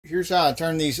here's how I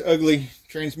turn these ugly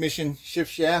transmission shift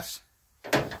shafts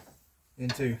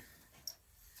into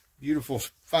beautiful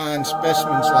fine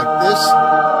specimens like this.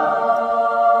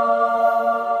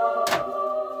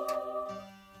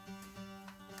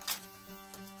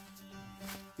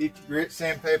 50 grit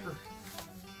sandpaper.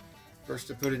 First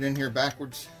I put it in here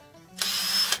backwards.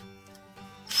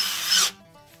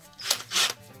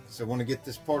 So I want to get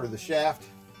this part of the shaft.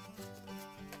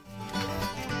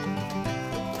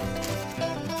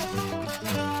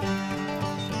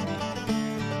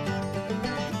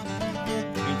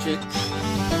 Pinch it.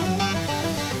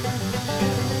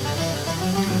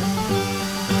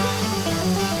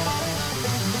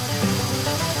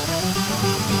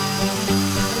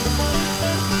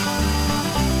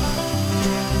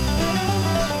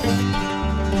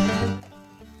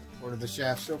 Part of the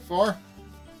shaft so far.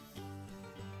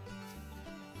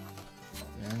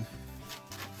 And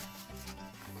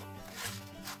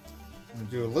I'm going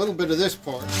to do a little bit of this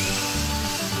part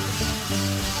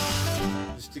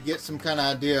just to get some kind of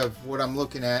idea of what I'm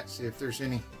looking at, see if there's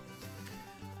any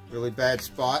really bad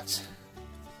spots.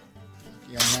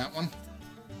 Lucky on that one.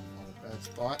 All the bad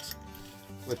spots.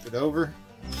 Flip it over.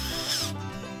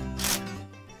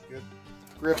 Good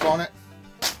grip on it.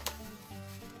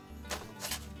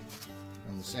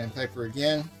 On the sandpaper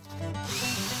again.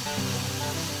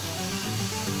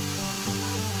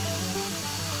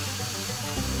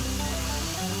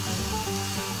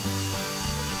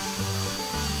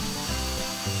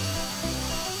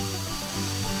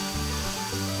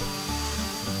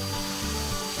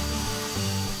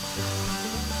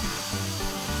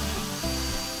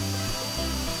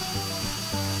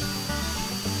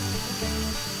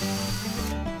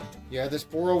 Yeah, this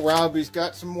poor old Ryobi's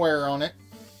got some wear on it.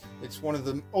 It's one of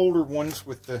the older ones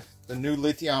with the new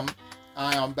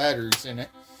lithium-ion batteries in it.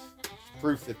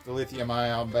 Proof that the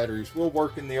lithium-ion batteries will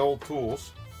work in the old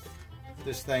tools.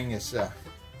 This thing has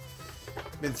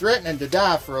been threatening to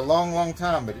die for a long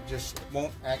time, but it just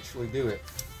won't actually do it.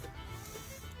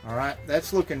 Alright,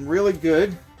 that's looking really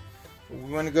good.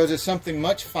 We want to go to something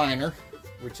much finer,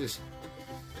 which is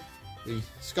the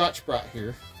Scotch-Brite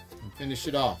here, and finish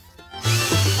it off.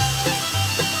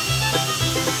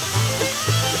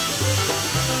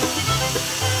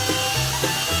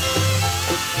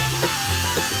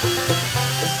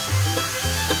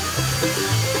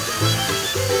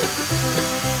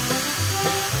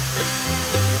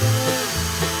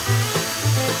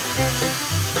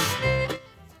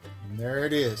 And there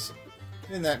it is.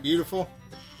 Isn't that beautiful?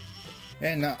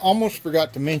 And I almost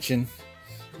forgot to mention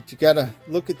that you gotta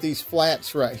look at these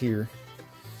flats right here,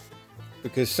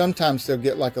 because sometimes they'll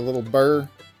get like a little burr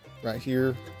right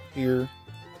here, here,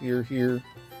 here, here,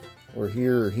 or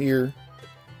here, or here.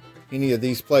 Any of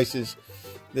these places.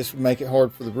 This would make it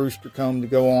hard for the rooster comb to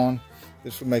go on.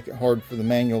 This would make it hard for the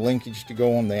manual linkage to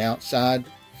go on the outside.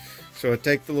 So I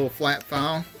take the little flat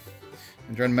file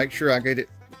and try to make sure I get it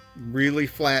really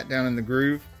flat down in the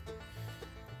groove,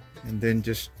 and then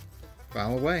just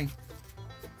file away.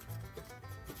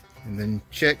 And then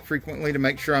check frequently to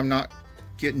make sure I'm not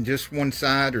getting just one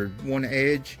side or one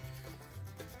edge.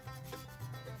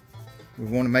 We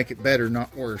want to make it better,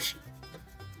 not worse.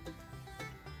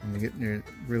 And you're getting it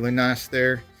really nice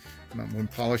there. I'm going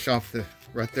to polish off the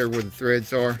right there where the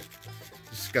threads are.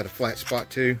 This has got a flat spot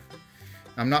too.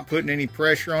 I'm not putting any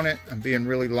pressure on it. I'm being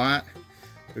really light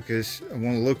because I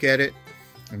want to look at it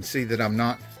and see that I'm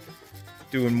not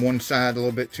doing one side a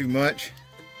little bit too much.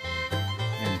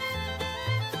 And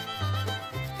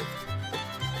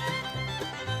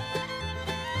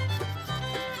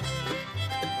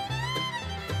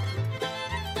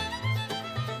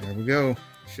there we go.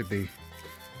 Should be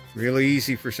really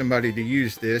easy for somebody to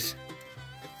use this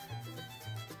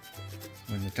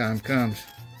when the time comes.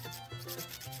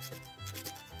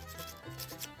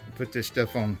 I put this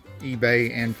stuff on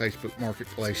eBay and Facebook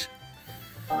Marketplace.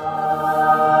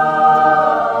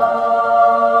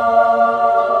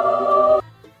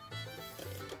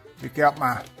 Check out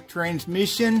my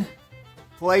transmission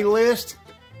playlist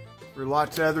for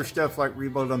lots of other stuff like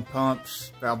rebuilding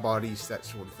pumps, valve bodies, that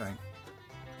sort of thing.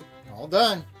 All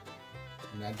done.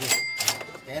 And I just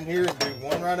stand here and do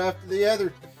one right after the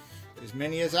other, as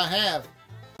many as I have.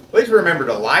 Please remember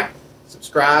to like,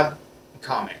 subscribe, and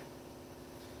comment.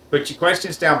 Put your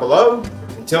questions down below.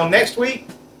 Until next week,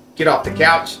 get off the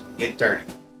couch, get dirty.